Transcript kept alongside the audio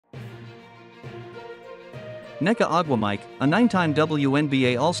Nneka Ogwumike, a 9-time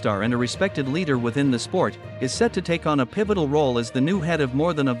WNBA All-Star and a respected leader within the sport, is set to take on a pivotal role as the new head of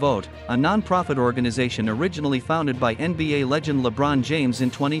More Than a Vote, a non-profit organization originally founded by NBA legend LeBron James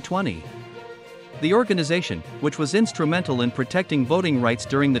in 2020. The organization, which was instrumental in protecting voting rights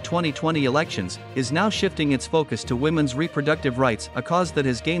during the 2020 elections, is now shifting its focus to women's reproductive rights, a cause that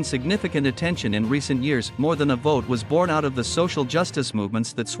has gained significant attention in recent years. More Than a Vote was born out of the social justice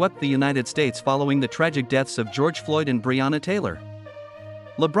movements that swept the United States following the tragic deaths of George Floyd and Breonna Taylor.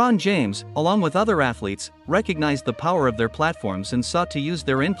 LeBron James, along with other athletes, recognized the power of their platforms and sought to use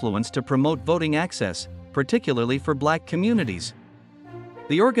their influence to promote voting access, particularly for Black communities.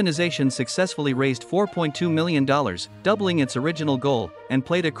 The organization successfully raised $4.2 million, doubling its original goal, and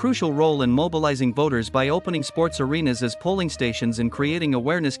played a crucial role in mobilizing voters by opening sports arenas as polling stations and creating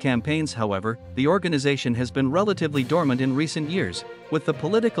awareness campaigns. However, the organization has been relatively dormant in recent years, with the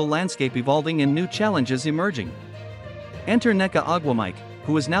political landscape evolving and new challenges emerging. Enter Nneka Ogwumike,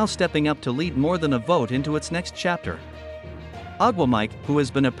 who is now stepping up to lead More Than a Vote into its next chapter. Ogwumike, who has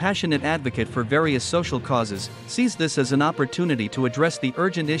been a passionate advocate for various social causes, sees this as an opportunity to address the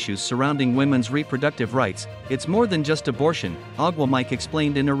urgent issues surrounding women's reproductive rights. It's more than just abortion, Ogwumike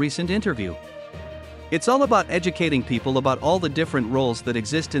explained in a recent interview. It's all about educating people about all the different roles that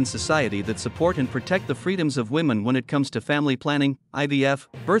exist in society that support and protect the freedoms of women when it comes to family planning, IVF,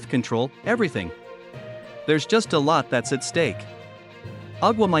 birth control, everything. There's just a lot that's at stake.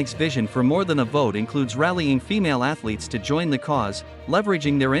 Ogwumike's vision for More Than a Vote includes rallying female athletes to join the cause,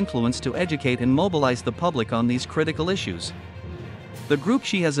 leveraging their influence to educate and mobilize the public on these critical issues. The group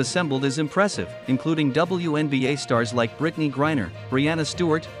she has assembled is impressive, including WNBA stars like Brittany Griner, Breanna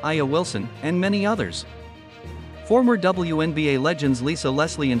Stewart, Aya Wilson, and many others. Former WNBA legends Lisa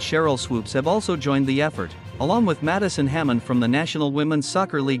Leslie and Cheryl Swoops have also joined the effort, along with Madison Hammond from the National Women's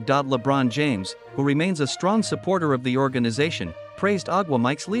Soccer League. LeBron James, who remains a strong supporter of the organization, praised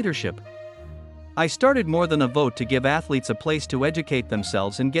Ogwumike's leadership. "I started More Than a Vote to give athletes a place to educate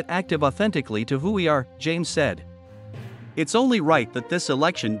themselves and get active authentically to who we are," James said. "It's only right that this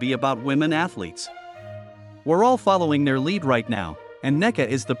election be about women athletes. We're all following their lead right now, and Nneka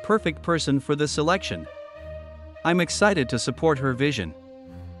is the perfect person for this election. I'm excited to support her vision."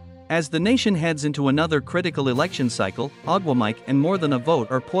 As the nation heads into another critical election cycle, Ogwumike and More Than a Vote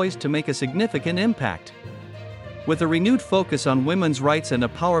are poised to make a significant impact. With a renewed focus on women's rights and a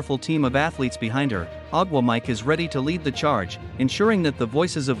powerful team of athletes behind her, Ogwumike is ready to lead the charge, ensuring that the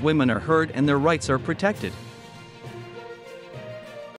voices of women are heard and their rights are protected.